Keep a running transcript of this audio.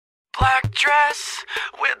black dress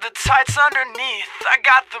with the tights underneath. I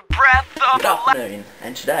got the breath of Good afternoon,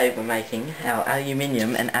 and today we're making our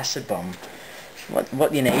aluminium and acid bomb.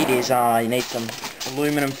 What you need is you need some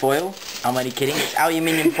aluminum foil. I'm only kidding, it's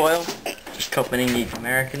aluminium foil. Just copying you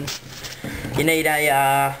Americans. You need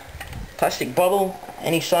a plastic bottle,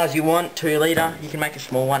 any size you want, 2 litre. You can make a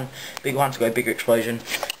small one, big ones go bigger explosion.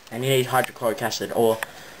 And you need hydrochloric acid or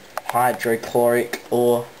hydrochloric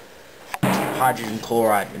or hydrogen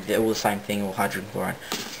chloride. They're all the same thing, or hydrogen chloride.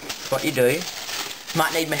 What you do,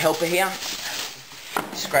 might need my helper here.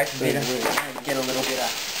 Scrape a bit of, get a little bit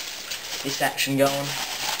of this action going.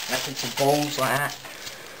 Making some balls like that.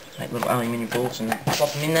 Make little aluminium balls and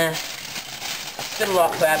pop them in there. Fill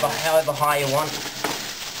up however high you want.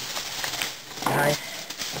 Okay.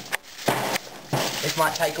 This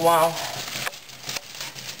might take a while.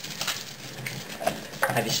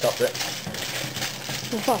 Have you stopped it?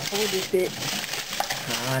 Hold this bit.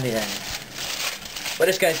 Alrighty then. We're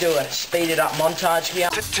just going to do a speeded up montage here.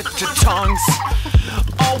 Tongues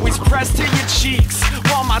always pressed to your cheeks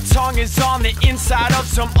while my tongue is on the inside of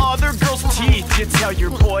some other girl's teeth. You tell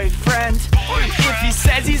your boyfriend if he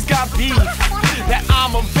says he's got beef that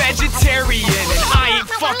I'm a vegetarian and I ain't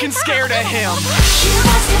fucking scared of him. She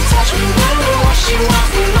wants to touch me, woo. She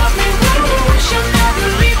wants to love me, woo. She'll never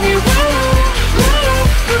leave me, woo.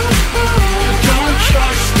 Don't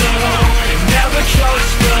trust her, never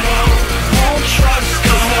trust her. Won't trust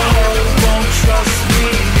her, won't trust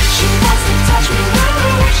me. She wants to touch me,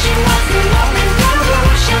 woo. She wants to love me,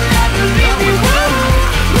 woo. She'll never leave me, woo.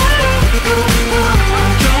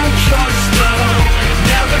 Don't trust her,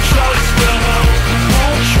 never trust her.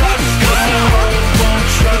 Won't trust her, won't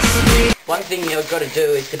trust me. One thing you've got to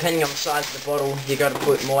do is, depending on the size of the bottle, you've got to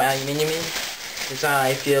put more aluminium in. Because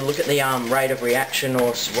if you look at the rate of reaction,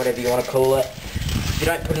 or whatever you want to call it, if you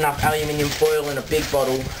don't put enough aluminium foil in a big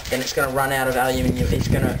bottle, then it's going to run out of aluminium. It's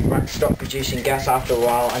going to stop producing gas after a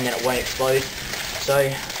while, and then it won't explode.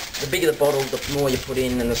 So the bigger the bottle, the more you put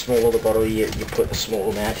in, and the smaller the bottle you put a small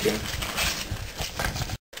amount in.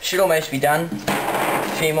 Should almost be done.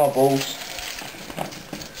 A few more balls.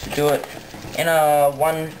 So do it in a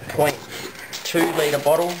 1.2 litre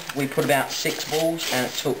bottle. We put about 6 balls, and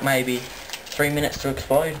it took maybe 3 minutes to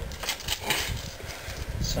explode.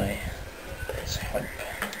 So there's hope.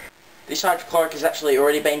 This hydrochloric has actually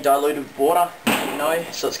already been diluted with water, you know,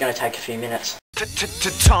 so it's going to take a few minutes.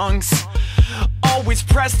 Tongues always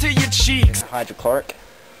pressed to your cheeks. Hydrochloric.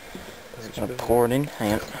 I'm going to pour it in.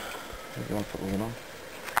 Hang on. You want to put the lid on?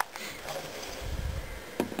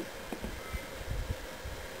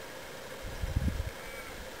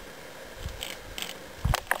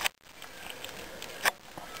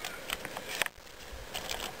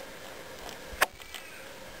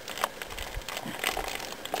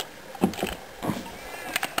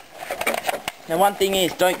 Now one thing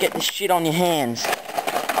is, don't get this shit on your hands.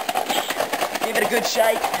 Give it a good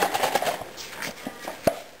shake.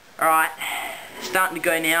 Alright, starting to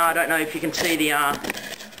go now. I don't know if you can see the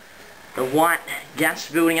white gas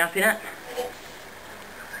building up in it.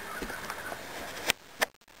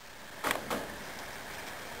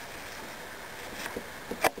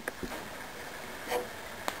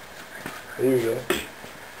 There you go.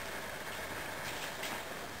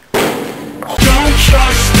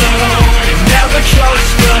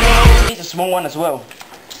 Need a small one as well,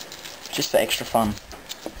 just for extra fun.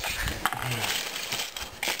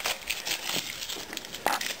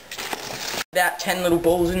 About 10 little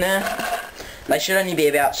balls in there. They should only be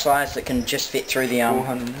about size that can just fit through the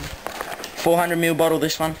 400ml bottle,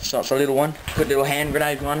 this one, so it's a little one. Good little hand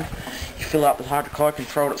grenade one. You fill it up with hydrochloric and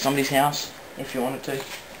throw it at somebody's house if you wanted to.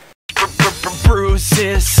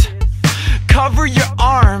 Bruises cover your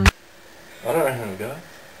arm. I don't know how to go.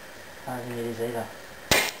 I don't think it is either.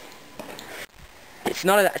 It's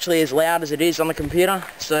not actually as loud as it is on the computer,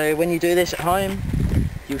 so when you do this at home,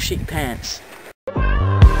 you'll shit your pants. She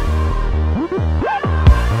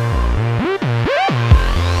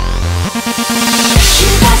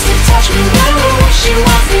wants to touch me, woo. She